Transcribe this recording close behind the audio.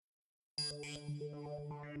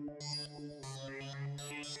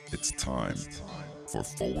It's time for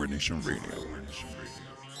Forward Nation Radio.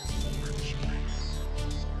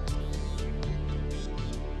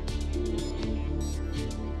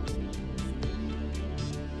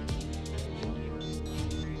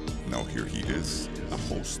 Now here he is, the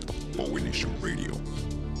host of Forward Nation Radio,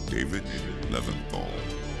 David Leventhal.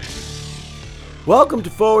 Welcome to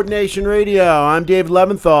Forward Nation Radio. I'm David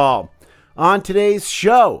Leventhal. On today's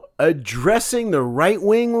show, addressing the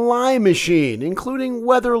right-wing lie machine, including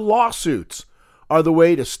whether lawsuits are the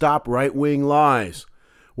way to stop right-wing lies.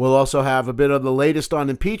 We'll also have a bit of the latest on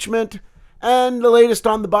impeachment and the latest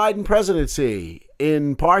on the Biden presidency,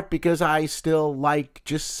 in part because I still like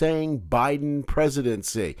just saying Biden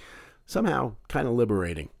presidency. Somehow kind of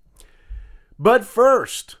liberating. But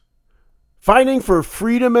first, fighting for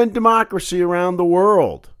freedom and democracy around the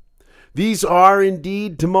world. These are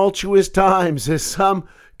indeed tumultuous times as some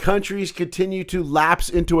countries continue to lapse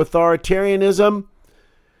into authoritarianism.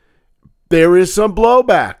 There is some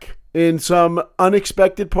blowback in some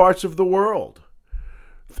unexpected parts of the world.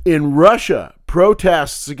 In Russia,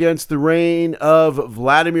 protests against the reign of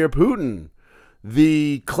Vladimir Putin,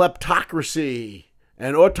 the kleptocracy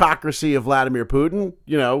and autocracy of Vladimir Putin,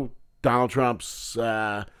 Donald Trump's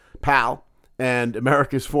pal and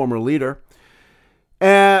America's former leader,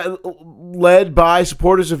 led by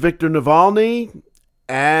supporters of Viktor Navalny,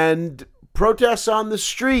 and protests on the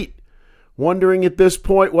street, wondering at this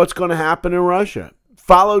point what's going to happen in Russia.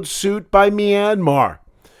 Followed suit by Myanmar,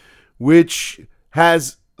 which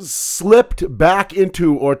has slipped back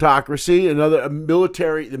into autocracy. The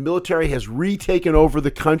military has retaken over the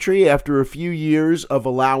country after a few years of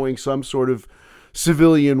allowing some sort of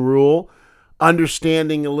civilian rule,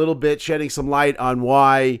 understanding a little bit, shedding some light on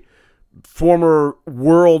why former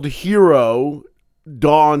world hero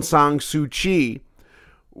Aung San Suu Kyi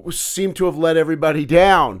seemed to have let everybody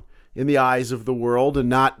down in the eyes of the world and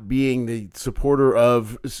not being the supporter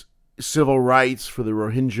of civil rights for the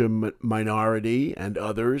Rohingya minority and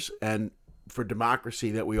others, and for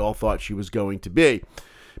democracy that we all thought she was going to be.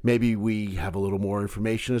 Maybe we have a little more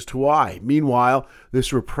information as to why. Meanwhile,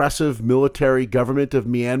 this repressive military government of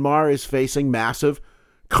Myanmar is facing massive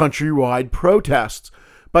countrywide protests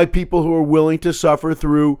by people who are willing to suffer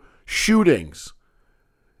through shootings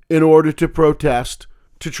in order to protest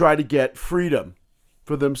to try to get freedom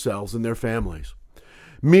for themselves and their families.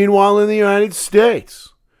 Meanwhile, in the United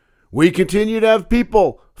States, we continue to have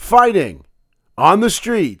people fighting on the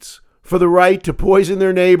streets for the right to poison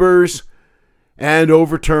their neighbors and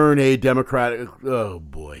overturn a democratic... Oh,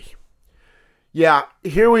 boy. Yeah,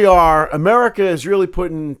 here we are. America is really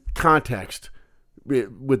put in context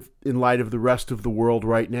in light of the rest of the world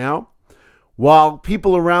right now. While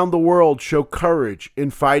people around the world show courage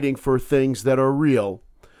in fighting for things that are real,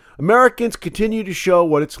 Americans continue to show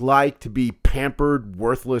what it's like to be pampered,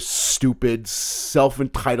 worthless, stupid,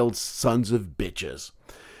 self-entitled sons of bitches.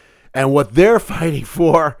 And what they're fighting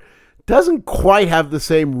for doesn't quite have the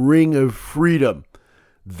same ring of freedom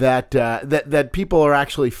that people are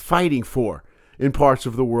actually fighting for in parts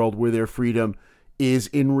of the world where their freedom is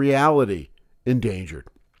in reality endangered.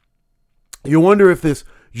 You wonder if this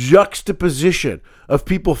juxtaposition of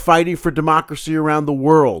people fighting for democracy around the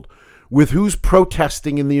world with who's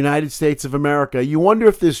protesting in the United States of America, you wonder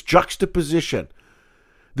if this juxtaposition,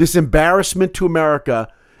 this embarrassment to America,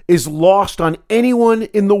 is lost on anyone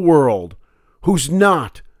in the world who's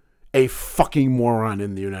not a fucking moron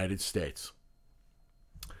in the United States.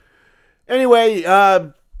 Anyway,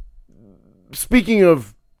 speaking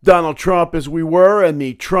of Donald Trump as we were and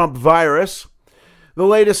the Trump virus, the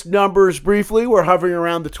latest numbers briefly, we're hovering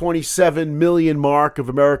around the 27 million mark of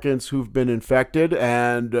Americans who've been infected,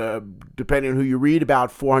 and depending on who you read, about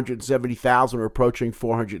 470,000 or approaching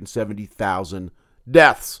 470,000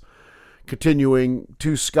 deaths, continuing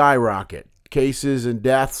to skyrocket. Cases and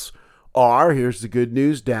deaths are, here's the good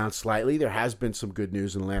news, down slightly. There has been some good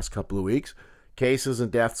news in the last couple of weeks. Cases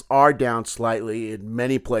and deaths are down slightly. In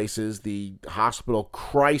many places, the hospital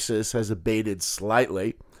crisis has abated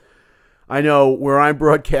slightly. I know where I'm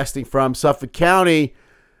broadcasting from, Suffolk County,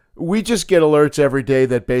 we just get alerts every day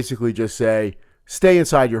that basically just say, stay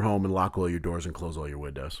inside your home and lock all your doors and close all your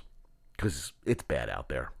windows because it's bad out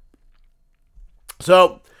there.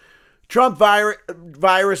 So, Trump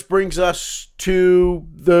virus brings us to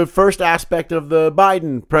the first aspect of the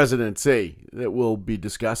Biden presidency that we'll be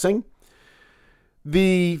discussing.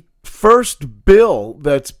 The first bill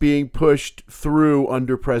that's being pushed through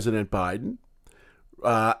under President Biden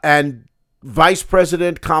and Vice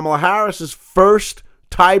President Kamala Harris's first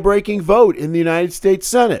tie-breaking vote in the United States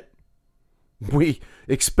Senate.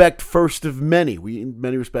 expect first of many, we in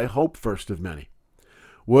many respects hope first of many,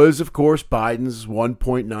 was, of course, Biden's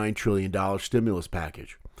 $1.9 trillion stimulus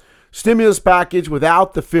package. Stimulus package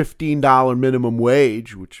without the $15 minimum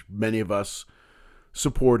wage, which many of us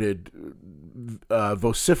supported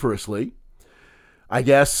vociferously. I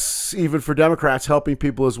guess even for Democrats, helping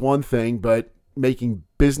people is one thing, but making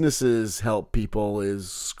businesses help people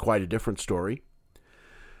is quite a different story.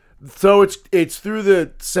 So it's through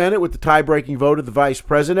the Senate with the tie-breaking vote of the vice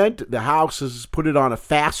president. The House has put it on a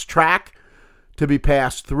fast track to be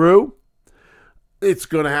passed through. It's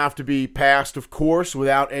going to have to be passed, of course,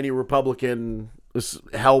 without any Republican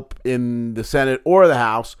help in the Senate or the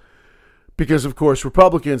House, because, of course,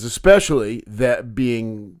 Republicans, especially, that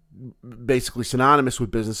being basically synonymous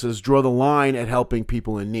with businesses, draw the line at helping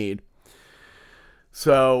people in need.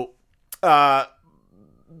 So Biden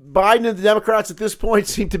and the Democrats at this point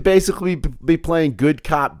seem to basically be playing good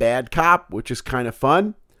cop, bad cop, which is kind of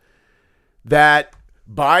fun. That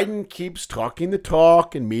Biden keeps talking the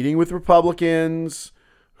talk and meeting with Republicans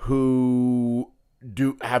who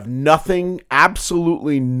have nothing,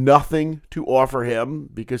 absolutely nothing to offer him,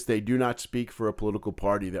 because they do not speak for a political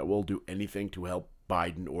party that will do anything to help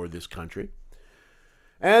Biden or this country.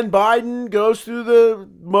 And Biden goes through the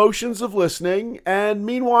motions of listening, and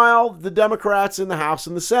meanwhile, the Democrats in the House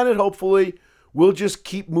and the Senate hopefully will just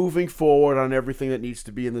keep moving forward on everything that needs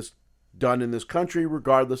to be done in this country,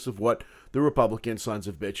 regardless of what the Republican sons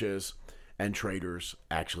of bitches and traitors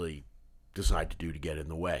actually decide to do to get in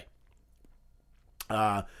the way.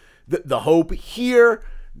 The hope here,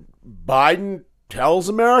 Biden tells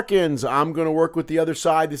Americans, I'm going to work with the other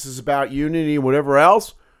side. This is about unity and whatever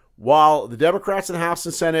else, while the Democrats in the House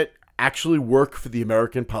and Senate actually work for the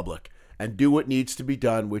American public and do what needs to be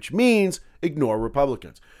done, which means ignore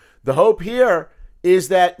Republicans. The hope here is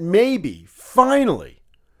that maybe, finally,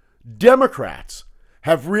 Democrats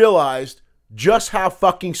have realized just how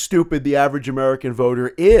fucking stupid the average American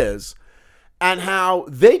voter is, and how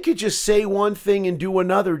they could just say one thing and do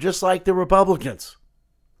another, just like the Republicans.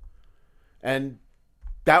 And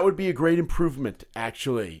that would be a great improvement,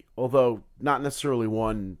 actually, although not necessarily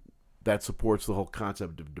one that supports the whole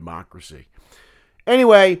concept of democracy.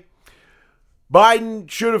 Anyway, Biden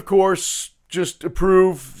should, of course, just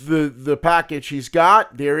approve the package he's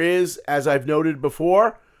got. There is, as I've noted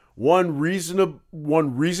before, one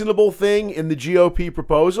reasonable thing in the GOP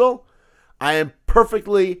proposal. I am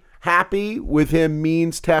perfectly happy with him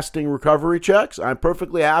means testing recovery checks. I'm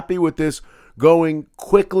perfectly happy with this going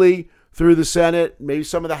quickly through the Senate, maybe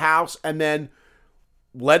some of the House, and then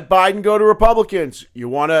let Biden go to Republicans. You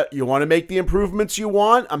want to make the improvements you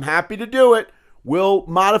want? I'm happy to do it. We'll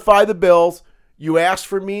modify the bills. You asked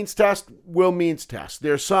for means test, we'll means test.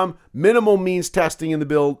 There's some minimal means testing in the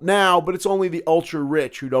bill now, but it's only the ultra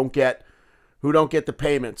rich who don't get the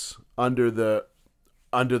payments under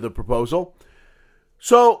the proposal.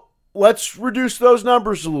 So let's reduce those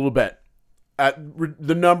numbers a little bit.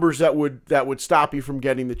 The numbers that would stop you from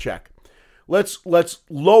getting the check. Let's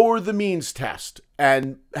lower the means test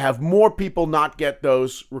and have more people not get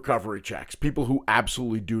those recovery checks, people who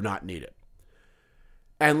absolutely do not need it.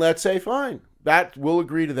 And let's say, fine, that we'll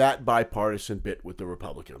agree to that bipartisan bit with the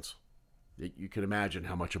Republicans. You can imagine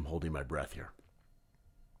how much I'm holding my breath here.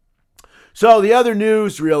 So the other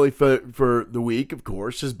news really for the week, of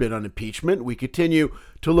course, has been on impeachment. We continue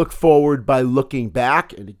to look forward by looking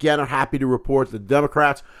back. And again, I'm happy to report that the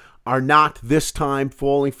Democrats are not this time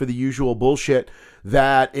falling for the usual bullshit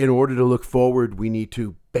that in order to look forward, we need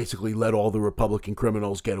to basically let all the Republican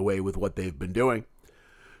criminals get away with what they've been doing.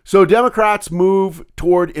 So Democrats move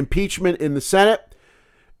toward impeachment in the Senate,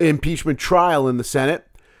 impeachment trial in the Senate,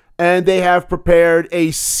 and they have prepared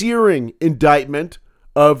a searing indictment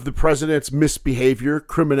of the president's misbehavior,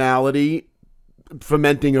 criminality,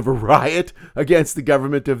 fomenting of a riot against the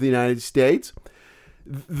government of the United States.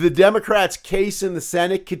 The Democrats' case in the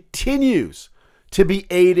Senate continues to be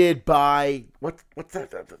aided by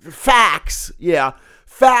facts. Yeah,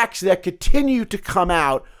 facts that continue to come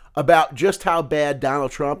out about just how bad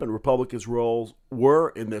Donald Trump and Republicans' roles were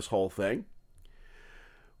in this whole thing.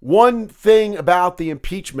 One thing about the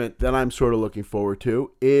impeachment that I'm sort of looking forward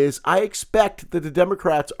to is I expect that the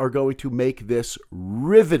Democrats are going to make this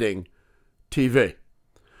riveting TV.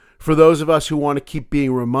 For those of us who want to keep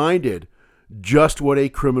being reminded just what a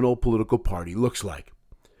criminal political party looks like.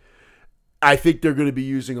 I think they're going to be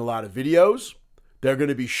using a lot of videos. They're going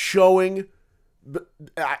to be showing.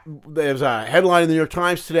 There's a headline in the New York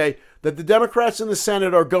Times today that the Democrats in the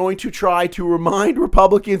Senate are going to try to remind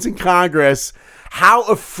Republicans in Congress how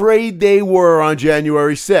afraid they were on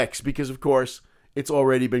January 6th, because of course it's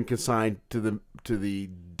already been consigned to the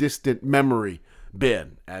distant memory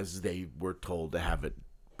been, as they were told to have it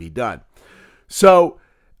be done. So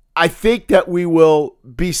I think that we will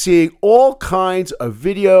be seeing all kinds of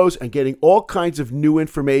videos and getting all kinds of new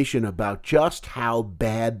information about just how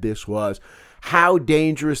bad this was, how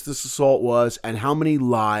dangerous this assault was, and how many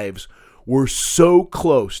lives were so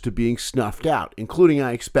close to being snuffed out, including,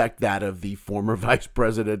 I expect, that of the former Vice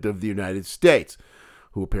President of the United States,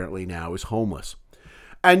 who apparently now is homeless.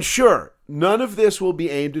 And sure, none of this will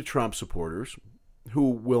be aimed at Trump supporters,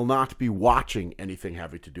 who will not be watching anything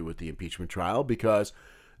having to do with the impeachment trial, because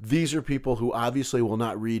these are people who obviously will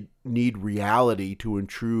not need reality to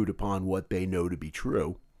intrude upon what they know to be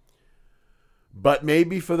true. But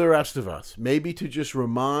maybe for the rest of us, maybe to just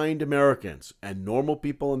remind Americans and normal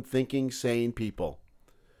people and thinking, sane people,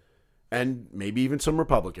 and maybe even some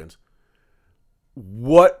Republicans,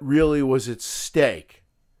 what really was at stake.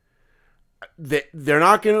 They're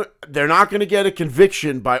not going to get a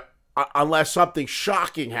conviction unless something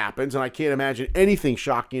shocking happens, and I can't imagine anything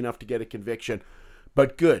shocking enough to get a conviction.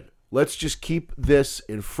 But good, let's just keep this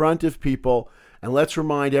in front of people, and let's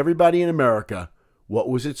remind everybody in America what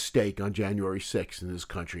was at stake on January 6th in this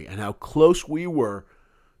country and how close we were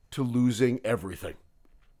to losing everything.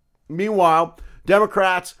 Meanwhile,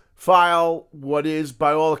 Democrats file what is,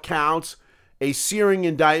 by all accounts, a searing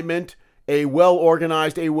indictment, a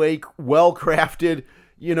well-organized, a well-crafted,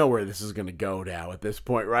 you know where this is going to go now at this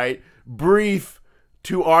point, right? Brief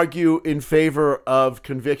to argue in favor of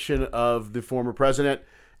conviction of the former president.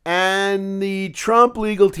 And the Trump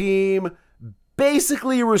legal team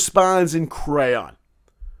basically responds in crayon.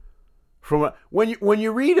 When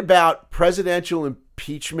you read about presidential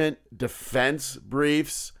impeachment defense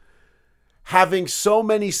briefs having so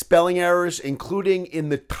many spelling errors, including in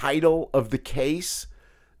the title of the case,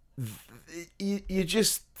 you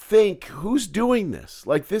just think, who's doing this?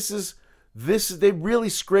 Like, they're really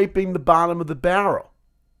scraping the bottom of the barrel.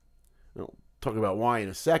 We'll talk about why in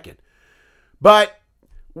a second. But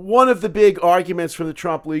one of the big arguments from the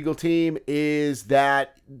Trump legal team is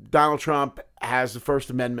that Donald Trump has the First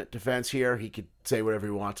Amendment defense here. He could say whatever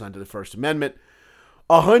he wants under the First Amendment.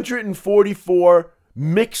 144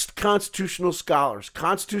 mixed constitutional scholars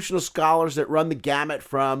that run the gamut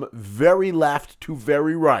from very left to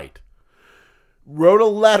very right, wrote a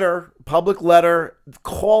letter, public letter,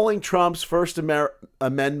 calling Trump's First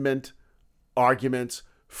Amendment arguments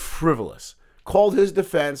frivolous, called his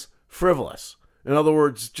defense frivolous. In other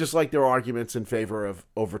words, just like their arguments in favor of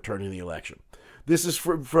overturning the election. This is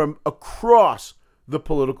from across the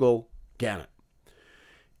political gamut.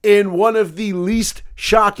 In one of the least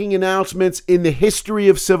shocking announcements in the history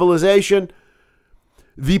of civilization,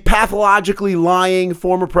 the pathologically lying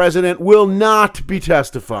former president will not be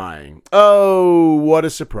testifying. Oh, what a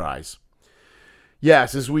surprise.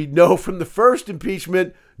 Yes, as we know from the first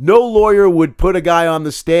impeachment, no lawyer would put a guy on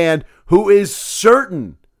the stand who is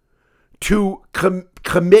certain to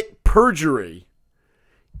commit perjury,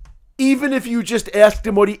 even if you just asked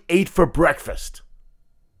him what he ate for breakfast.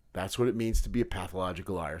 That's what it means to be a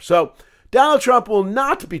pathological liar. So Donald Trump will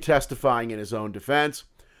not be testifying in his own defense.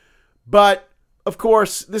 But, of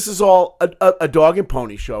course, this is all a dog and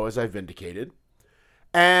pony show, as I've indicated.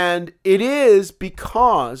 And it is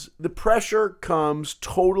because the pressure comes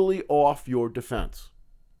totally off your defense.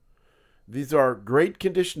 These are great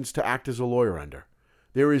conditions to act as a lawyer under.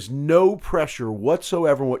 There is no pressure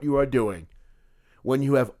whatsoever in what you are doing when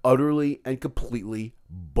you have utterly and completely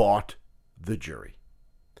bought the jury.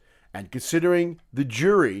 And considering the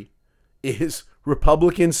jury is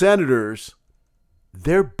Republican senators,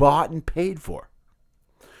 they're bought and paid for.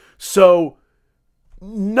 So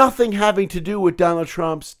nothing having to do with Donald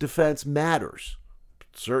Trump's defense matters.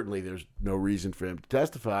 Certainly there's no reason for him to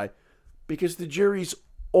testify because the jury's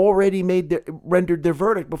already rendered their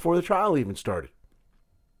verdict before the trial even started.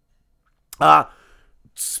 I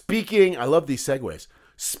love these segues.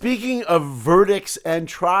 Speaking of verdicts and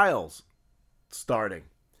trials starting,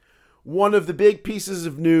 one of the big pieces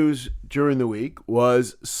of news during the week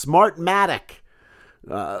was Smartmatic,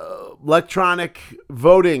 electronic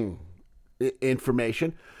voting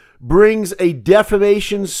information, brings a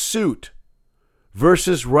defamation suit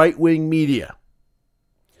versus right-wing media.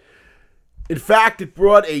 In fact, it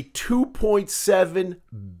brought a $2.7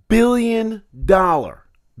 billion,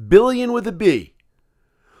 billion with a B,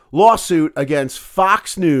 lawsuit against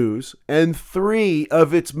Fox News and three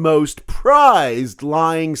of its most prized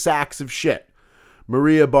lying sacks of shit,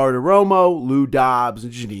 Maria Bartiromo, Lou Dobbs,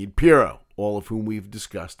 and Jeanine Pirro, all of whom we've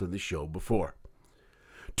discussed on the show before.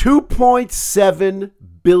 $2.7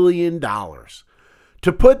 billion.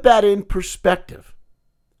 To put that in perspective,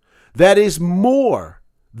 that is more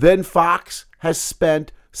than Fox has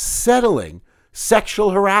spent settling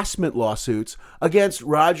sexual harassment lawsuits against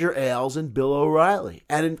Roger Ailes and Bill O'Reilly,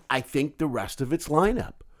 and I think the rest of its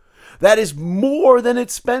lineup. That is more than it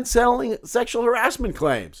spent settling sexual harassment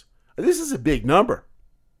claims. This is a big number.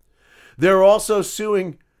 They're also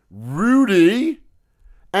suing Rudy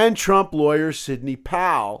and Trump lawyer Sidney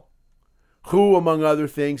Powell, who, among other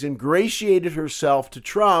things, ingratiated herself to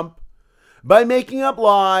Trump by making up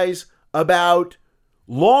lies about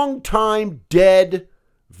longtime dead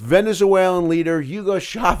Venezuelan leader Hugo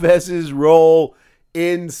Chavez's role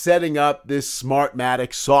in setting up this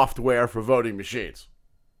Smartmatic software for voting machines.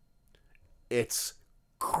 It's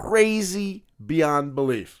crazy beyond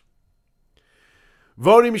belief.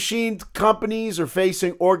 Voting machine companies are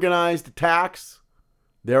facing organized attacks.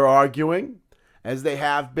 They're arguing, as they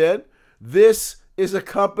have been. This is a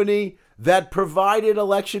company that provided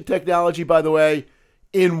election technology, by the way,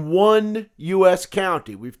 in one U.S.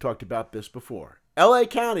 county. We've talked about this before. L.A.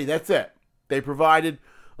 County, that's it. They provided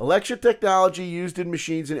election technology used in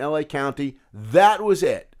machines in L.A. County. That was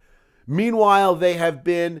it. Meanwhile, they have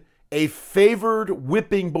been a favored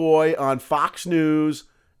whipping boy on Fox News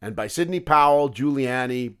and by Sidney Powell,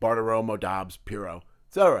 Giuliani, Bartiromo, Dobbs, Pirro,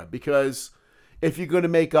 etc. Because if you're going to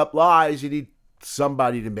make up lies, you need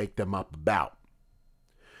somebody to make them up about.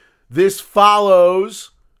 This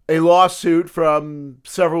follows a lawsuit from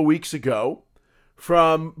several weeks ago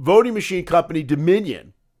from voting machine company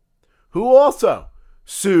Dominion, who also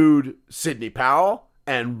sued Sidney Powell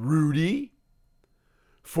and Rudy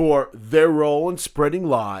for their role in spreading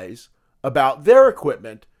lies about their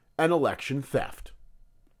equipment and election theft.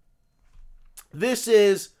 This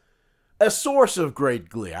is a source of great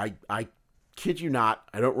glee. I kid you not,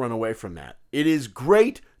 I don't run away from that. It is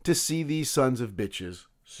great to see these sons of bitches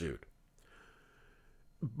sued.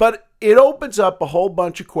 But it opens up a whole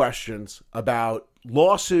bunch of questions about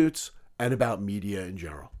lawsuits and about media in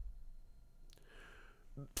general.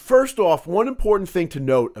 First off, one important thing to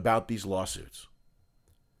note about these lawsuits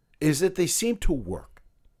is that they seem to work.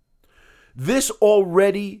 This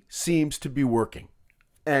already seems to be working.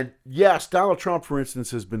 And yes, Donald Trump, for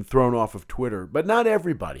instance, has been thrown off of Twitter, but not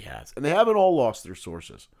everybody has. And they haven't all lost their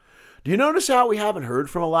sources. Do you notice how we haven't heard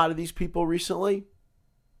from a lot of these people recently?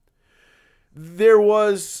 There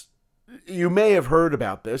was, you may have heard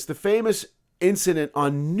about this, the famous incident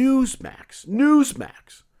on Newsmax.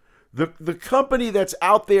 Newsmax, the company that's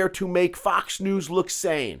out there to make Fox News look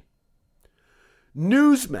sane.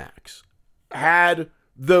 Newsmax had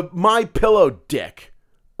the MyPillow dick.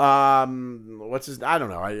 What's his? I don't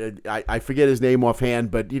know. I forget his name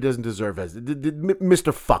offhand, but he doesn't deserve it.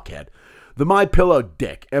 Mr. Fuckhead, the MyPillow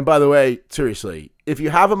dick. And by the way, seriously, if you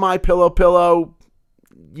have a MyPillow pillow,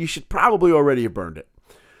 you should probably already have burned it.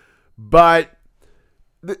 But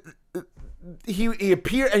he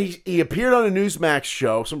appeared and he appeared on a Newsmax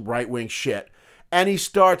show, some right wing shit, and he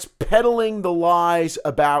starts peddling the lies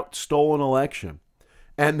about stolen election.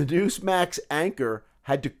 And the Newsmax anchor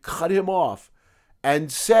had to cut him off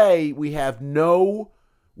and say we have no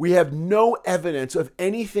evidence of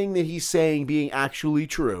anything that he's saying being actually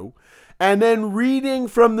true. And then reading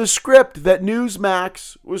from the script that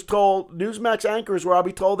Newsmax anchors were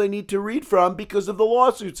be told they need to read from because of the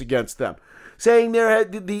lawsuits against them, saying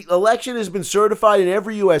the election has been certified in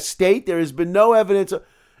every U.S. state. There has been no evidence,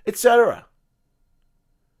 etc.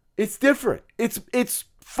 It's different. It's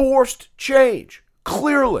forced change,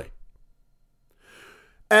 clearly.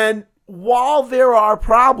 And while there are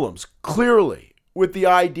problems, clearly, with the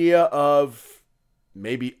idea of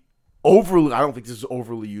maybe overly, I don't think this is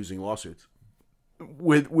overly using lawsuits,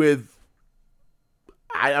 I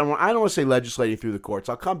don't want to say legislating through the courts.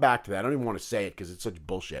 I'll come back to that. I don't even want to say it because it's such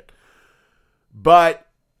bullshit. But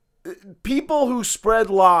people who spread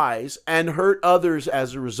lies and hurt others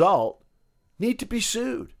as a result need to be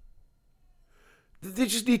sued. They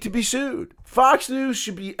just need to be sued. Fox News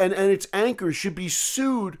should be, and its anchors should be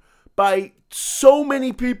sued by so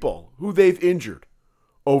many people who they've injured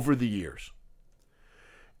over the years.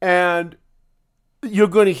 And you're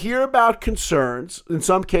going to hear about concerns, in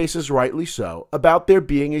some cases rightly so, about there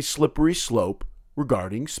being a slippery slope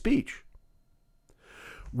regarding speech.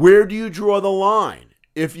 Where do you draw the line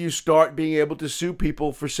if you start being able to sue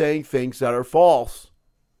people for saying things that are false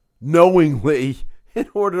knowingly in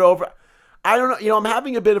order to over... I don't know. I'm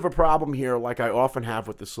having a bit of a problem here, like I often have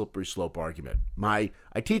with the slippery slope argument. I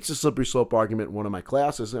teach the slippery slope argument in one of my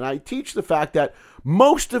classes, and I teach the fact that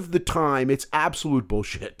most of the time it's absolute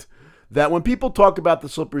bullshit. That when people talk about the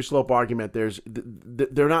slippery slope argument,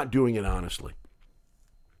 they're not doing it honestly.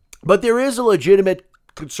 But there is a legitimate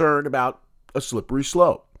concern about a slippery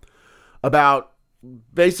slope, about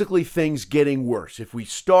basically things getting worse. If we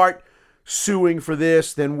start suing for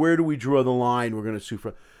this, then where do we draw the line? We're going to sue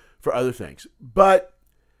for other things. But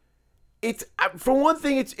it's, for one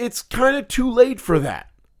thing, it's kind of too late for that.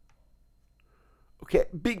 Okay,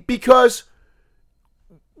 because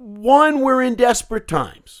one, we're in desperate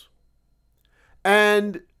times.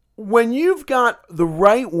 And when you've got the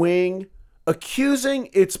right wing accusing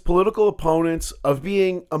its political opponents of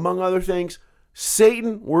being, among other things,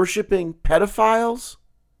 Satan-worshiping pedophiles,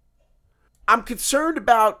 I'm concerned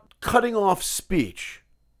about cutting off speech,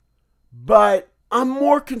 but I'm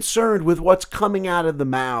more concerned with what's coming out of the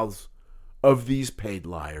mouths of these paid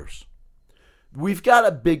liars. We've got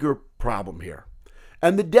a bigger problem here,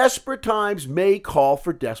 and the desperate times may call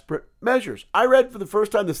for desperate measures. I read for the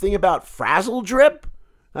first time this thing about Frazzle Drip.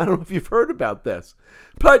 I don't know if you've heard about this,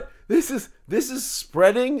 but this is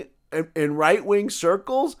spreading in right-wing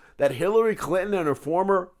circles that Hillary Clinton and her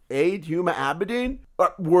former aide, Huma Abedin,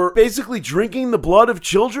 were basically drinking the blood of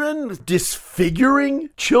children, disfiguring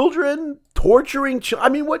children, torturing children. I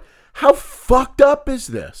mean, how fucked up is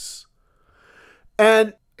this?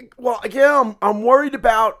 And, well, again, I'm worried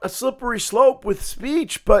about a slippery slope with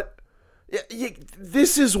speech, but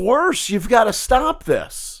this is worse. You've got to stop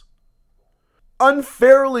this.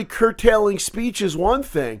 Unfairly curtailing speech is one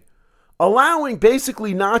thing. Allowing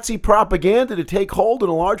basically Nazi propaganda to take hold in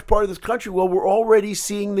a large part of this country, well, we're already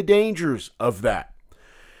seeing the dangers of that.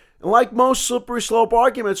 And like most slippery slope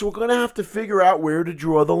arguments, we're going to have to figure out where to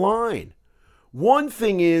draw the line. One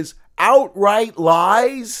thing is, outright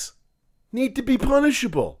lies need to be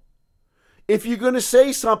punishable. If you're going to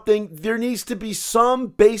say something, there needs to be some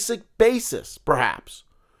basic basis, perhaps,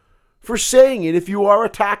 for saying it if you are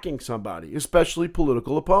attacking somebody, especially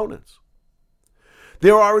political opponents.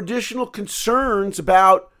 There are additional concerns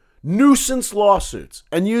about nuisance lawsuits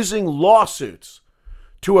and using lawsuits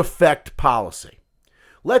to affect policy.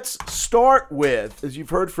 Let's start with, as you've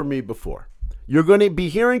heard from me before, you're going to be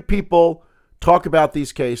hearing people talk about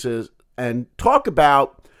these cases and talk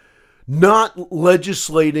about not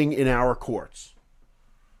legislating in our courts.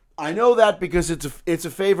 I know that because it's a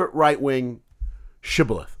favorite right-wing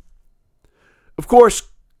shibboleth. Of course,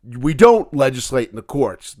 we don't legislate in the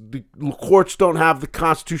courts. The courts don't have the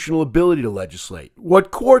constitutional ability to legislate. What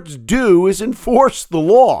courts do is enforce the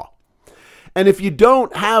law. And if you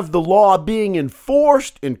don't have the law being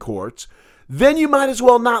enforced in courts, then you might as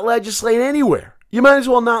well not legislate anywhere. You might as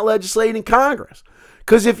well not legislate in Congress.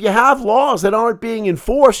 Because if you have laws that aren't being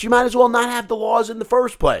enforced, you might as well not have the laws in the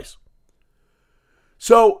first place.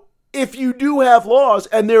 So if you do have laws,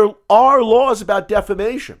 and there are laws about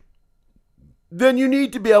defamation, then you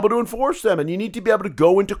need to be able to enforce them, and you need to be able to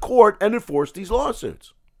go into court and enforce these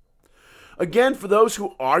lawsuits. Again, for those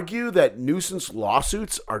who argue that nuisance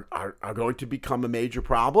lawsuits are going to become a major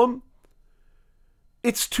problem,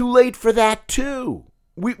 it's too late for that too.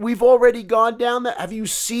 We've already gone down that. Have you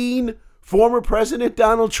seen former President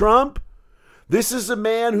Donald Trump? This is a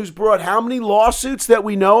man who's brought how many lawsuits that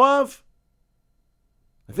we know of?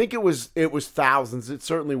 I think it was thousands. It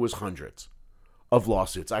certainly was hundreds of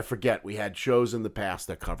lawsuits. I forget. We had shows in the past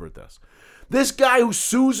that covered this. This guy who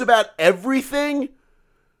sues about everything,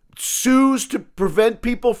 sues to prevent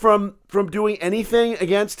people from doing anything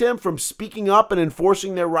against him, from speaking up and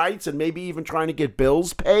enforcing their rights and maybe even trying to get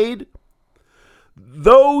bills paid.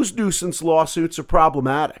 Those nuisance lawsuits are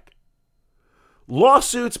problematic.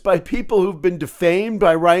 Lawsuits by people who've been defamed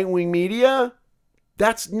by right-wing media,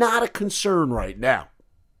 that's not a concern right now.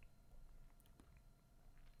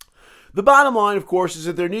 The bottom line, of course, is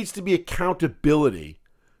that there needs to be accountability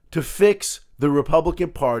to fix the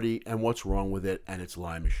Republican Party and what's wrong with it and its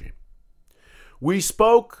lie machine. We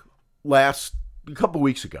spoke a couple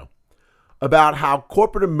weeks ago about how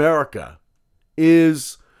corporate America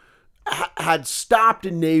had stopped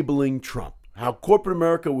enabling Trump, how corporate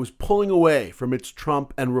America was pulling away from its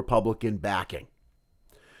Trump and Republican backing.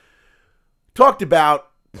 Talked about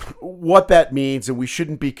what that means, and we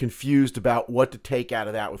shouldn't be confused about what to take out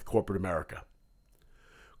of that with corporate America.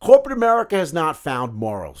 Corporate America has not found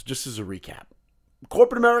morals, just as a recap.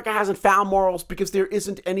 Corporate America hasn't found morals because there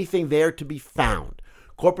isn't anything there to be found.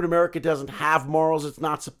 Corporate America doesn't have morals. It's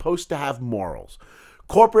not supposed to have morals.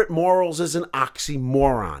 Corporate morals is an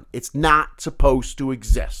oxymoron. It's not supposed to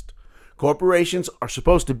exist. Corporations are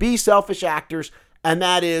supposed to be selfish actors, and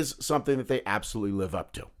that is something that they absolutely live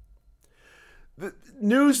up to. The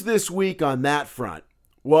news this week on that front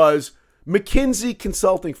was McKinsey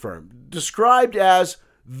consulting firm, described as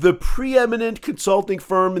the preeminent consulting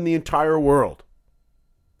firm in the entire world,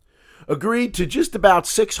 agreed to just about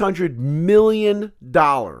 $600 million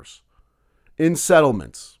in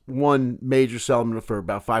settlements. one major settlement for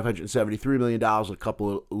about $573 million, a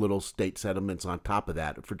couple of little state settlements on top of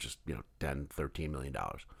that for just, $10, $13 million.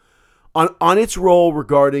 On its role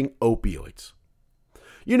regarding opioids.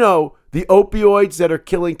 The opioids that are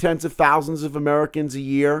killing tens of thousands of Americans a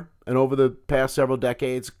year, and over the past several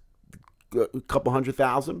decades, a couple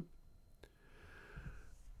 100,000.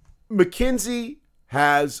 McKinsey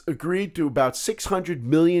has agreed to about $600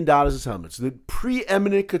 million in settlements, the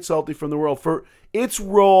preeminent consulting from the world, for its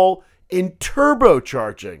role in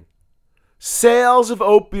turbocharging sales of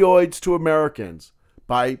opioids to Americans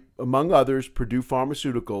by, among others, Purdue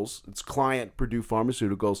Pharmaceuticals, its client Purdue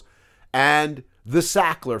Pharmaceuticals, and the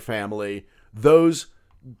Sackler family, those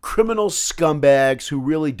criminal scumbags who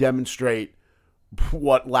really demonstrate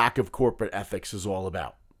what lack of corporate ethics is all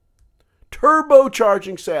about.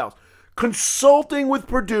 Turbocharging sales. Consulting with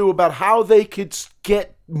Purdue about how they could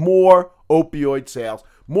get more opioid sales,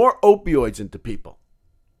 more opioids into people.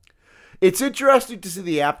 It's interesting to see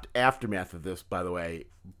the aftermath of this, by the way.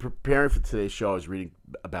 Preparing for today's show, I was reading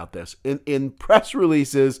about this. In press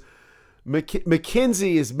releases,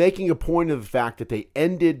 McKinsey is making a point of the fact that they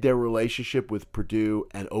ended their relationship with Purdue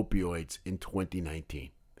and opioids in 2019.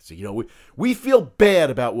 So, we feel bad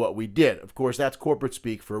about what we did. Of course, that's corporate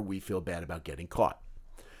speak for we feel bad about getting caught.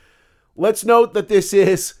 Let's note that they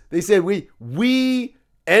said we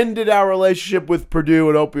ended our relationship with Purdue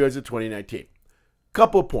and opioids in 2019.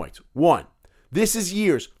 Couple of points. One, this is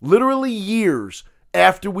literally years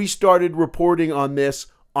after we started reporting on this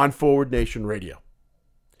on Forward Nation Radio.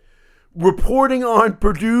 Reporting on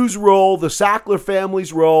Purdue's role, the Sackler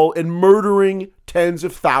family's role in murdering tens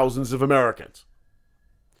of thousands of Americans.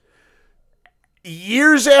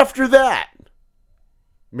 Years after that,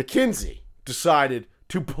 McKinsey decided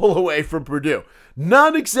to pull away from Purdue.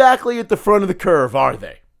 Not exactly at the front of the curve, are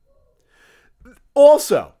they?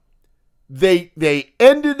 Also, they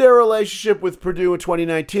ended their relationship with Purdue in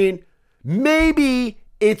 2019. Maybe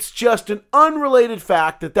it's just an unrelated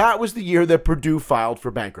fact that was the year that Purdue filed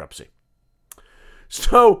for bankruptcy.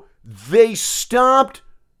 So they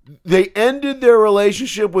ended their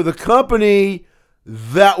relationship with a company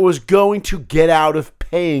that was going to get out of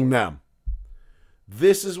paying them.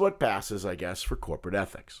 This is what passes, I guess, for corporate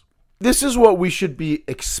ethics. This is what we should be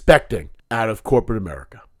expecting out of corporate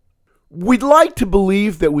America. We'd like to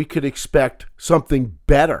believe that we could expect something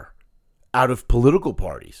better out of political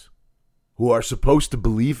parties who are supposed to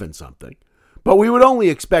believe in something, but we would only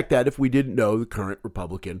expect that if we didn't know the current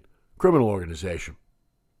Republican criminal organization,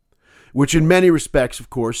 which in many respects, of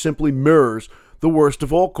course, simply mirrors the worst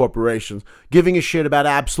of all corporations, giving a shit about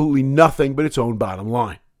absolutely nothing but its own bottom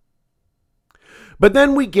line. But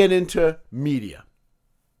then we get into media,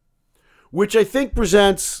 which I think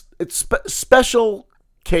presents special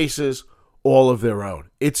cases all of their own.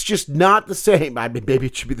 It's just not the same. I mean, maybe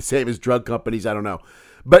it should be the same as drug companies. I don't know.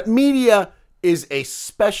 But media is a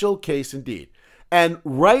special case indeed. And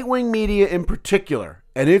right-wing media in particular,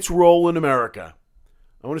 and its role in America,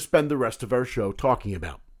 I want to spend the rest of our show talking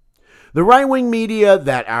about. The right-wing media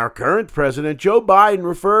that our current president, Joe Biden,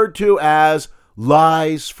 referred to as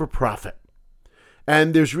lies for profit.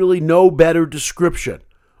 And there's really no better description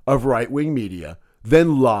of right-wing media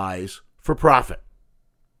than lies for profit.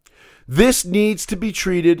 This needs to be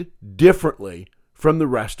treated differently from the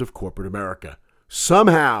rest of corporate America.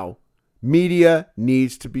 Somehow, media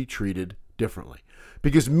needs to be treated differently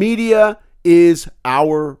because media is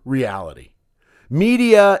our reality.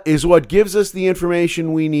 Media is what gives us the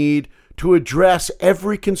information we need to address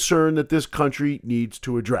every concern that this country needs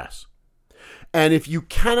to address. And if you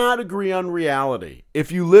cannot agree on reality,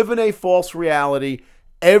 if you live in a false reality,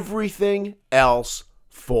 everything else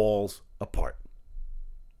falls apart.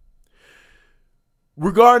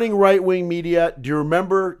 Regarding right-wing media, do you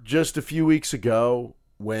remember just a few weeks ago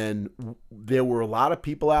when there were a lot of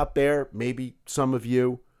people out there, maybe some of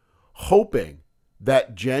you, hoping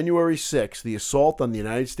that January 6th, the assault on the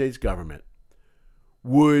United States government,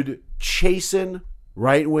 would chasten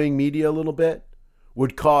right-wing media a little bit?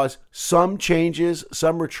 Would cause some changes,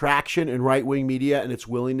 some retraction in right-wing media and its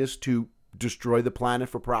willingness to destroy the planet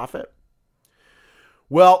for profit?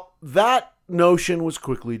 Well, that notion was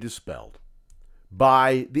quickly dispelled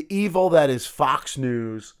by the evil that is Fox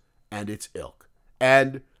News and its ilk.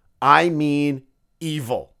 And I mean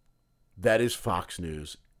evil that is Fox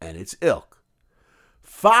News and its ilk.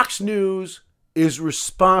 Fox News is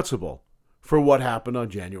responsible for what happened on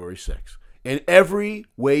January 6th. In every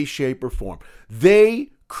way, shape, or form. They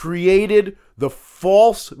created the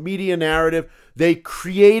false media narrative. They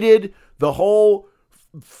created the whole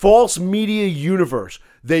false media universe.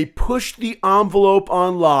 They pushed the envelope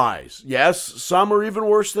on lies. Yes, some are even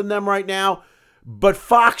worse than them right now, But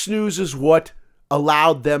Fox News is what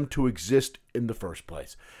allowed them to exist in the first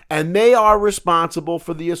place. And they are responsible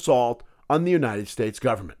for the assault on the United States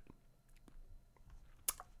government.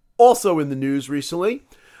 Also in the news recently,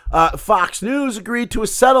 Fox News agreed to a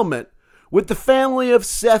settlement with the family of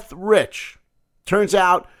Seth Rich. Turns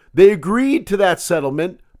out they agreed to that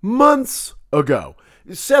settlement months ago.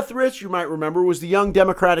 Seth Rich, you might remember, was the young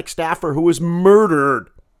Democratic staffer who was murdered.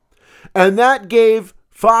 And that gave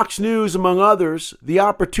Fox News, among others, the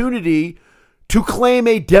opportunity to claim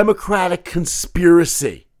a Democratic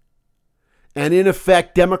conspiracy and, in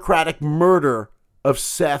effect, Democratic murder of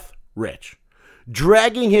Seth Rich,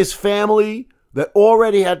 dragging his family that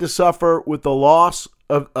already had to suffer with the loss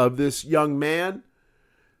of this young man,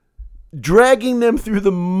 dragging them through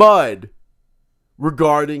the mud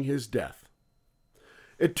regarding his death.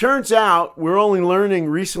 It turns out we're only learning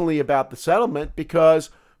recently about the settlement because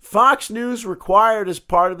Fox News required as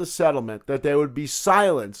part of the settlement that there would be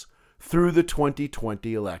silence through the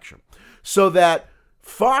 2020 election. So that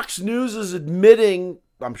Fox News is admitting,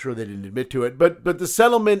 I'm sure they didn't admit to it, but the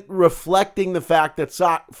settlement reflecting the fact that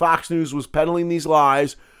Fox News was peddling these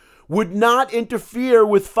lies would not interfere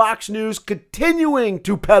with Fox News continuing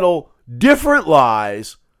to peddle different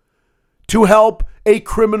lies to help a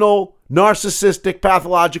criminal, narcissistic,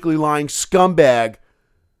 pathologically lying scumbag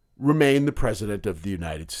remain the president of the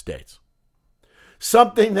United States.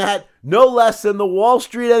 Something that no less than the Wall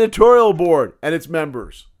Street editorial board and its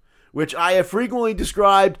members, which I have frequently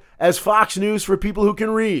described as Fox News for people who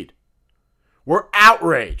can read, were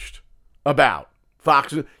outraged about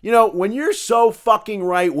Fox News. You know, when you're so fucking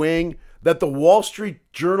right-wing that the Wall Street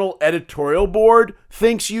Journal editorial board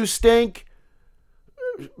thinks you stink,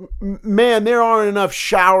 man, there aren't enough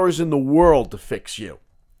showers in the world to fix you.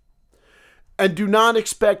 And do not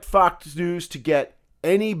expect Fox News to get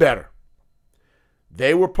any better.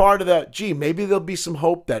 They were part of that. Maybe there'll be some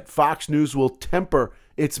hope that Fox News will temper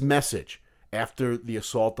its message after the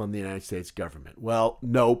assault on the United States government. Well,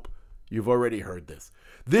 nope. You've already heard this.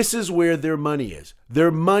 This is where their money is.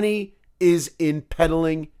 Their money is in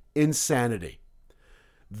peddling insanity.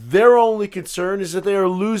 Their only concern is that they are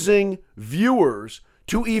losing viewers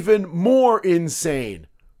to even more insane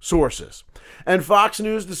sources. And Fox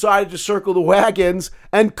News decided to circle the wagons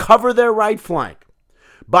and cover their right flank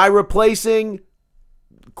by replacing,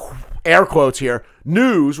 air quotes here,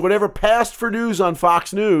 news, whatever passed for news on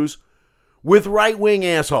Fox News, with right-wing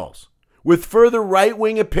assholes, with further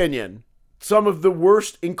right-wing opinion, some of the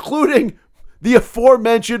worst, including the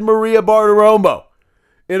aforementioned Maria Bartiromo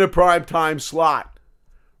in a primetime slot,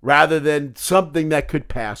 rather than something that could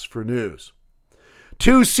pass for news.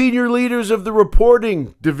 Two senior leaders of the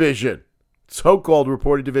reporting division, so-called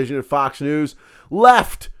reporting division at Fox News,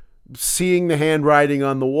 left, seeing the handwriting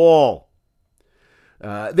on the wall.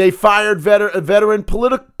 They fired a veteran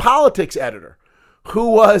politics editor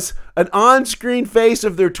who was an on-screen face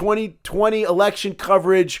of their 2020 election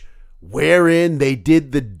coverage, wherein they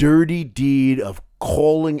did the dirty deed of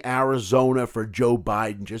calling Arizona for Joe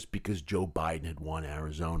Biden just because Joe Biden had won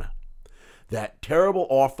Arizona. That terrible,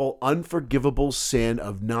 awful, unforgivable sin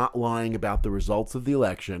of not lying about the results of the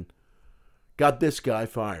election got this guy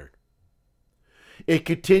fired. It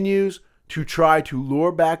continues to try to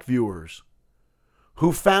lure back viewers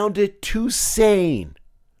who found it too sane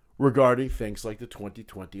regarding things like the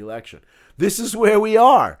 2020 election. This is where we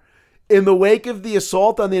are. In the wake of the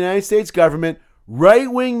assault on the United States government,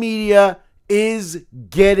 right-wing media is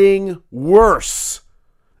getting worse,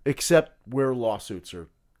 except where lawsuits are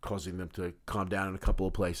causing them to calm down in a couple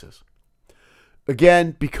of places.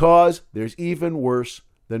 Again, because there's even worse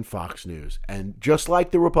than Fox News. And just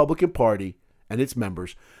like the Republican Party and its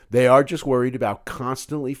members, they are just worried about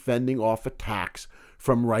constantly fending off attacks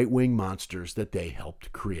from right-wing monsters that they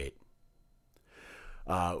helped create.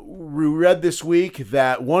 We read this week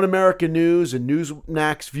that One American News and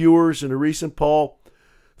Newsmax viewers in a recent poll,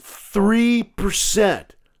 3%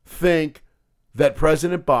 think that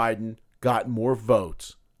President Biden got more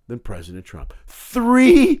votes than President Trump.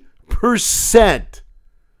 3%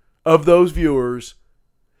 of those viewers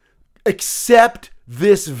accept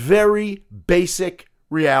this very basic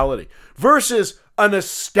reality versus an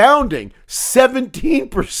astounding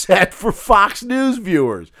 17% for Fox News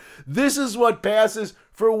viewers. This is what passes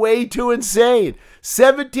for way too insane.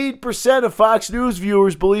 17% of Fox News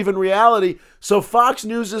viewers believe in reality. So Fox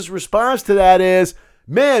News' response to that is,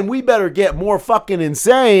 man, we better get more fucking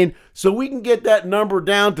insane so we can get that number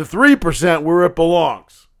down to 3% where it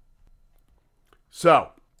belongs. So,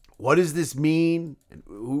 what does this mean? And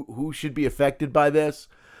who should be affected by this?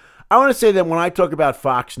 I want to say that when I talk about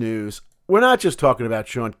Fox News, we're not just talking about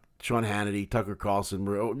Sean Sean Hannity, Tucker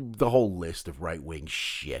Carlson, the whole list of right-wing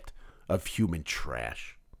shit, of human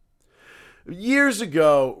trash. Years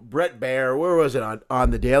ago, Bret Baier, where was it? On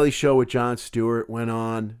The Daily Show with Jon Stewart went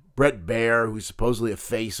on. Bret Baier, who's supposedly a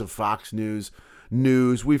face of Fox News.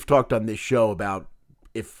 We've talked on this show about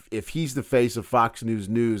if he's the face of Fox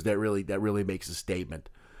News, that really makes a statement.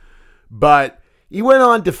 But he went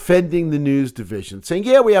on defending the news division, saying,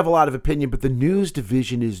 yeah, we have a lot of opinion, but the news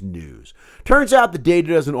division is news. Turns out the data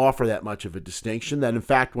doesn't offer that much of a distinction, that in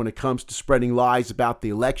fact, when it comes to spreading lies about the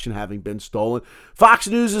election having been stolen, Fox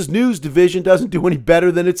News' news division doesn't do any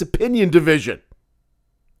better than its opinion division.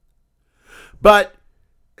 But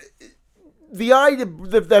the idea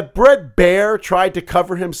that Bret Baier tried to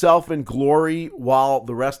cover himself in glory while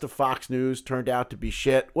the rest of Fox News turned out to be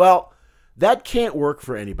shit, well, that can't work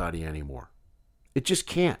for anybody anymore. It just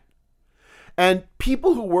can't. And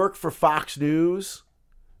people who work for Fox News,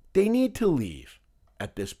 they need to leave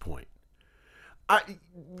at this point.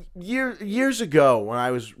 Years ago, when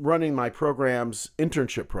I was running my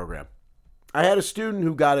internship program, I had a student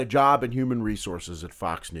who got a job in human resources at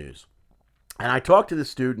Fox News. And I talked to the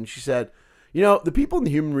student. She said, the people in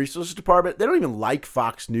the human resources department, they don't even like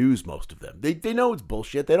Fox News, most of them. They know it's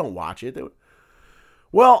bullshit. They don't watch it.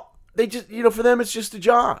 They just, for them, it's just a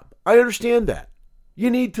job. I understand that. You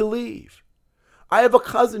need to leave. I have a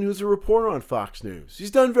cousin who's a reporter on Fox News. He's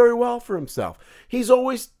done very well for himself. He's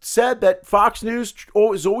always said that Fox News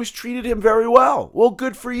has always treated him very well. Well,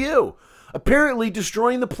 good for you. Apparently,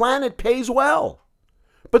 destroying the planet pays well.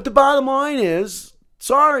 But the bottom line is,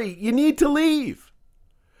 sorry, you need to leave.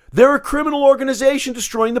 They're a criminal organization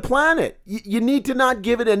destroying the planet. You need to not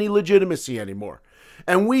give it any legitimacy anymore.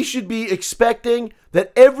 And we should be expecting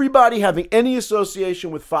that everybody having any association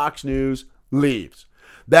with Fox News leaves.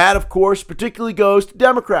 That, of course, particularly goes to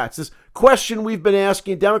Democrats. This question we've been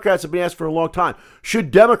asking, Democrats have been asked for a long time.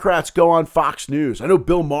 Should Democrats go on Fox News? I know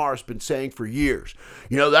Bill Maher has been saying for years,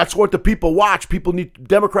 that's what the people watch.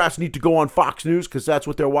 Democrats need to go on Fox News because that's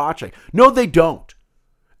what they're watching. No, they don't.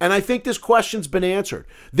 And I think this question's been answered.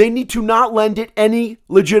 They need to not lend it any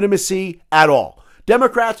legitimacy at all.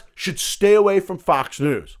 Democrats should stay away from Fox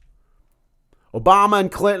News. Obama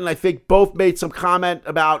and Clinton, I think, both made some comment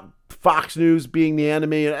about Fox News being the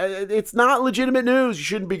enemy. It's not legitimate news. You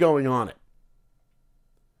shouldn't be going on it.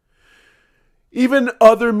 Even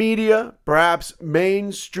other media, perhaps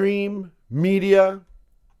mainstream media,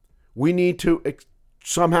 we need to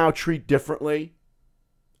somehow treat differently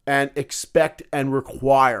and expect and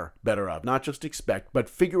require better of. Not just expect, but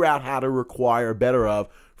figure out how to require better of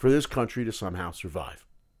for this country to somehow survive.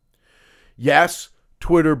 Yes,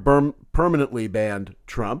 Twitter permanently banned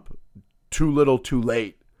Trump. Too little, too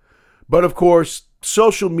late. But of course,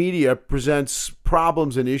 social media presents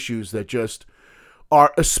problems and issues that just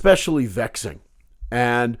are especially vexing.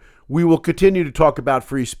 And we will continue to talk about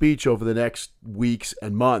free speech over the next weeks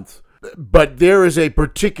and months. But there is a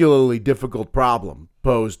particularly difficult problem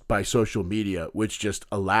posed by social media, which just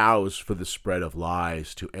allows for the spread of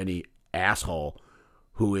lies to any asshole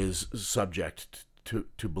who is subject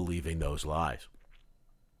to believing those lies.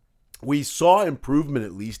 We saw improvement,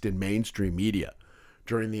 at least in mainstream media,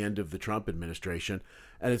 during the end of the Trump administration.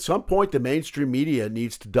 And at some point, the mainstream media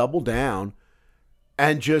needs to double down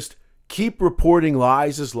and just keep reporting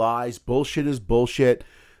lies as lies, bullshit as bullshit.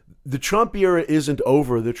 The Trump era isn't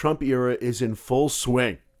over. The Trump era is in full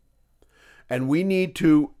swing. And we need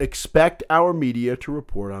to expect our media to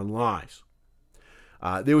report on lies.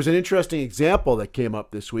 There was an interesting example that came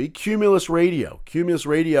up this week. Cumulus Radio. Cumulus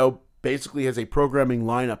Radio basically has a programming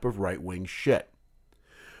lineup of right-wing shit.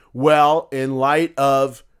 Well, in light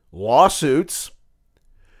of lawsuits,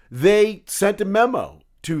 they sent a memo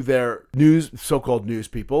to their so-called news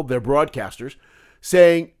people, their broadcasters,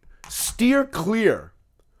 saying, steer clear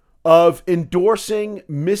of endorsing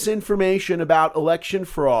misinformation about election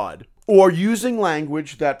fraud or using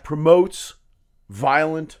language that promotes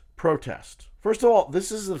violent protest. First of all,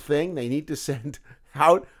 this is the thing. They need to send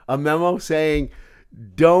out a memo saying,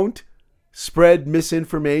 don't spread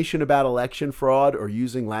misinformation about election fraud or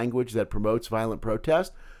using language that promotes violent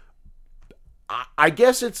protest. I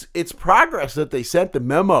guess it's progress that they sent the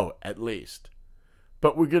memo, at least.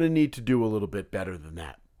 But we're going to need to do a little bit better than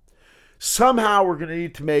that. Somehow we're going to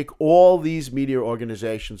need to make all these media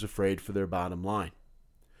organizations afraid for their bottom line.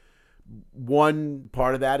 One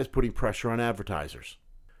part of that is putting pressure on advertisers.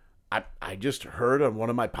 I just heard on one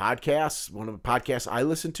of the podcasts I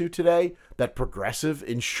listened to today, that Progressive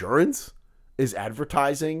Insurance is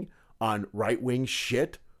advertising on right-wing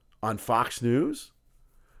shit on Fox News.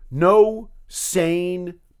 No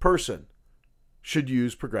sane person should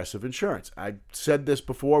use Progressive Insurance. I said this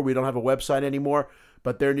before. We don't have a website anymore,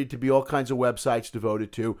 but there need to be all kinds of websites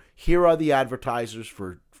devoted to here are the advertisers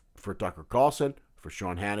for Tucker Carlson, for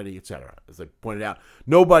Sean Hannity, etc. As I pointed out,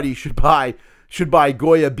 nobody should buy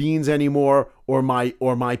Goya beans anymore or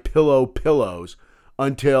my pillows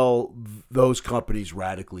until those companies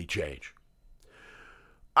radically change.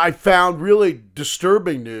 I found really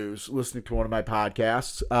disturbing news listening to one of my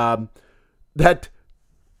podcasts that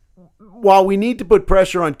while we need to put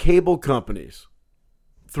pressure on cable companies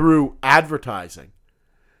through advertising,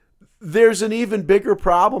 there's an even bigger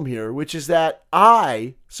problem here, which is that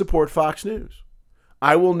I support Fox News.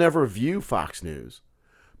 I will never view Fox News,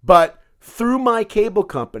 but through my cable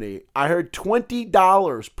company, I heard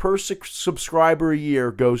 $20 per subscriber a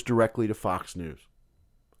year goes directly to Fox News.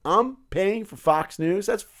 I'm paying for Fox News?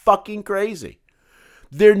 That's fucking crazy.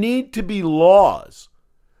 There need to be laws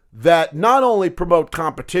that not only promote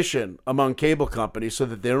competition among cable companies so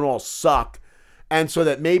that they don't all suck, and so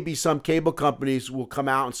that maybe some cable companies will come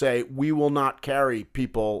out and say, we will not carry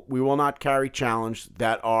channels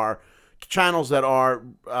that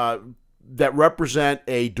represent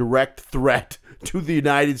a direct threat to the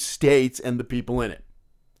United States and the people in it.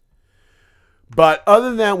 But other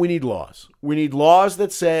than that, we need laws. We need laws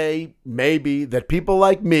that say maybe that people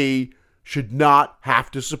like me should not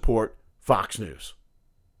have to support Fox News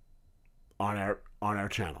on our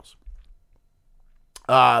channels.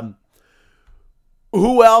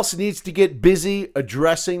 Who else needs to get busy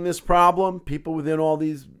addressing this problem? People within all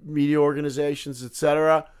these media organizations,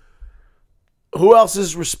 etc. Who else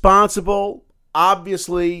is responsible?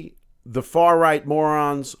 Obviously, the far-right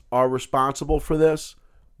morons are responsible for this,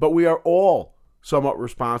 but we are all somewhat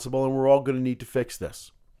responsible, and we're all going to need to fix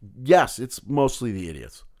this. Yes, it's mostly the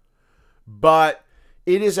idiots, but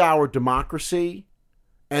it is our democracy,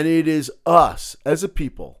 and it is us as a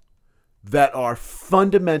people that are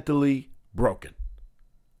fundamentally broken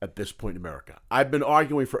at this point in America. I've been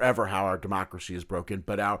arguing forever how our democracy is broken,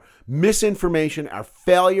 but our misinformation, our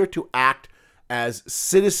failure to act as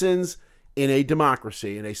citizens in a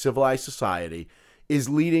democracy, in a civilized society, is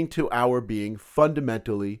leading to our being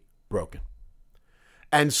fundamentally broken.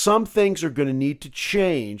 And some things are going to need to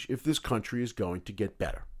change if this country is going to get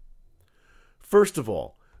better. First of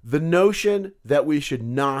all, the notion that we should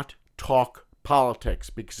not talk politics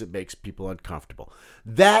because it makes people uncomfortable.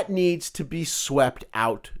 That needs to be swept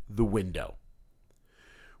out the window.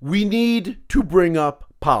 We need to bring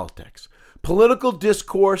up politics. Political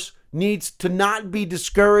discourse needs to not be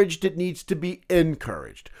discouraged, it needs to be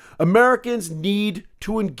encouraged. Americans need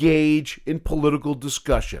to engage in political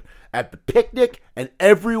discussion at the picnic and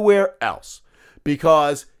everywhere else.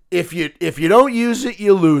 Because if you don't use it,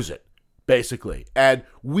 you lose it, basically. And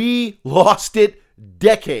we lost it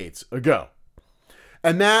decades ago.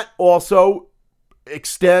 And that also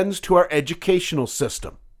extends to our educational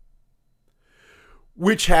system,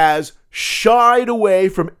 which has shied away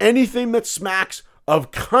from anything that smacks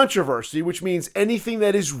of controversy, which means anything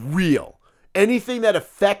that is real, anything that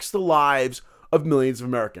affects the lives of millions of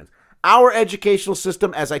Americans. Our educational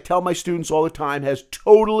system, as I tell my students all the time, has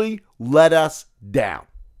totally let us down.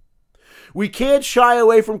 We can't shy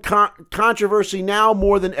away from controversy now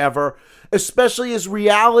more than ever, especially as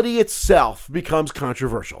reality itself becomes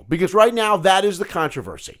controversial. Because right now, that is the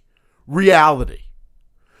controversy. Reality.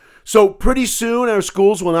 So pretty soon, our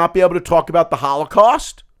schools will not be able to talk about the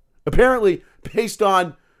Holocaust. Apparently, based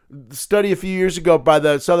on the study a few years ago by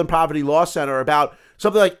the Southern Poverty Law Center, about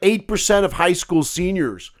something like 8% of high school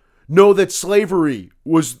seniors know that slavery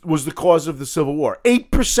was the cause of the Civil War.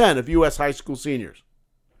 8% of U.S. high school seniors.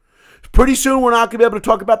 Pretty soon, we're not going to be able to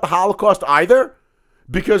talk about the Holocaust either,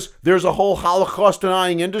 because there's a whole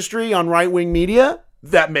Holocaust-denying industry on right-wing media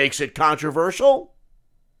that makes it controversial.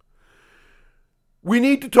 We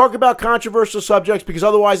need to talk about controversial subjects because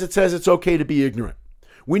otherwise it says it's okay to be ignorant.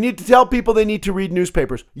 We need to tell people they need to read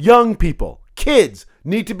newspapers. Young people, kids,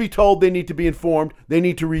 need to be told they need to be informed, they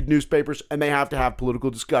need to read newspapers, and they have to have political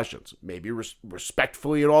discussions. Maybe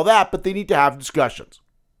respectfully and all that, but they need to have discussions.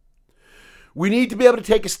 We need to be able to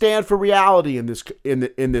take a stand for reality in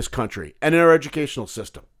this country and in our educational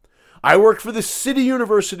system. I work for the City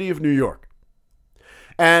University of New York,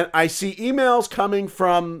 and I see emails coming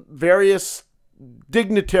from various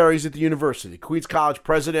dignitaries at the university, Queens College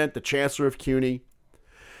president, the chancellor of CUNY,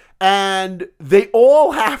 and they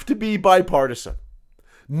all have to be bipartisan.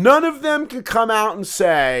 None of them can come out and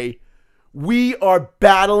say, we are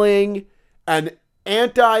battling an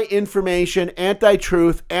anti-information,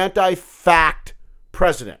 anti-truth, anti-fact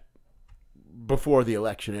president before the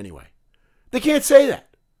election anyway. They can't say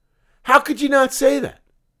that. How could you not say that?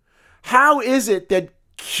 How is it that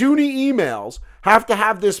CUNY emails have to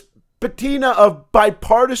have this patina of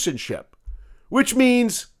bipartisanship which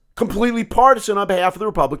means completely partisan on behalf of the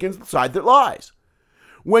Republicans, the side that lies.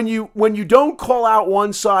 When you don't call out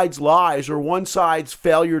one side's lies or one side's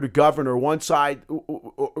failure to govern or one side's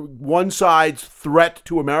threat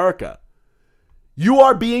to America, you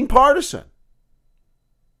are being partisan.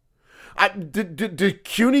 Do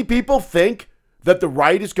CUNY people think that the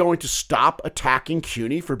right is going to stop attacking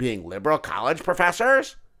CUNY for being liberal college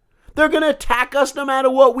professors? They're going to attack us no matter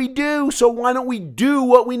what we do, so why don't we do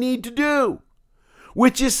what we need to do?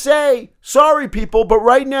 Which is say, sorry people, but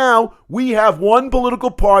right now we have one political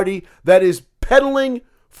party that is peddling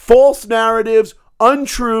false narratives,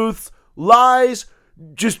 untruths, lies,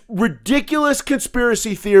 just ridiculous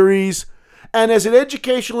conspiracy theories. And as an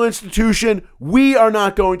educational institution, we are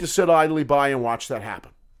not going to sit idly by and watch that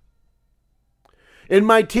happen. In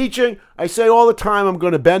my teaching, I say all the time I'm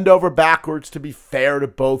going to bend over backwards to be fair to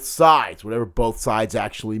both sides, whatever both sides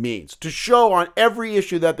actually means, to show on every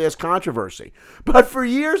issue that there's controversy. But for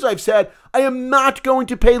years I've said I am not going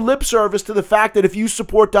to pay lip service to the fact that if you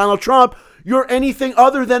support Donald Trump, you're anything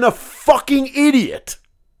other than a fucking idiot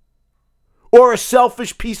or a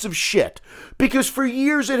selfish piece of shit. Because for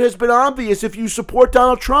years it has been obvious if you support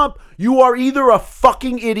Donald Trump, you are either a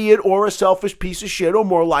fucking idiot or a selfish piece of shit, or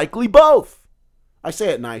more likely both. I say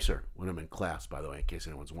it nicer when I'm in class, by the way, in case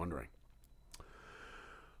anyone's wondering.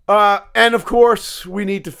 And of course, we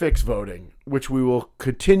need to fix voting, which we will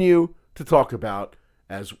continue to talk about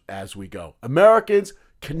as we go. Americans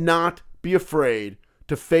cannot be afraid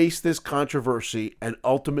to face this controversy and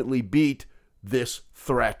ultimately beat this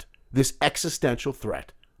threat, this existential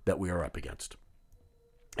threat that we are up against.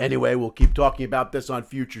 Anyway, we'll keep talking about this on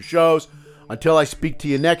future shows. Until I speak to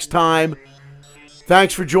you next time,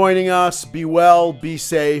 thanks for joining us. Be well, be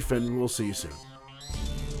safe, and we'll see you soon.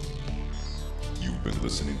 You've been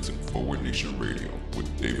listening to Forward Nation Radio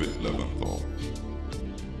with David Leventhal.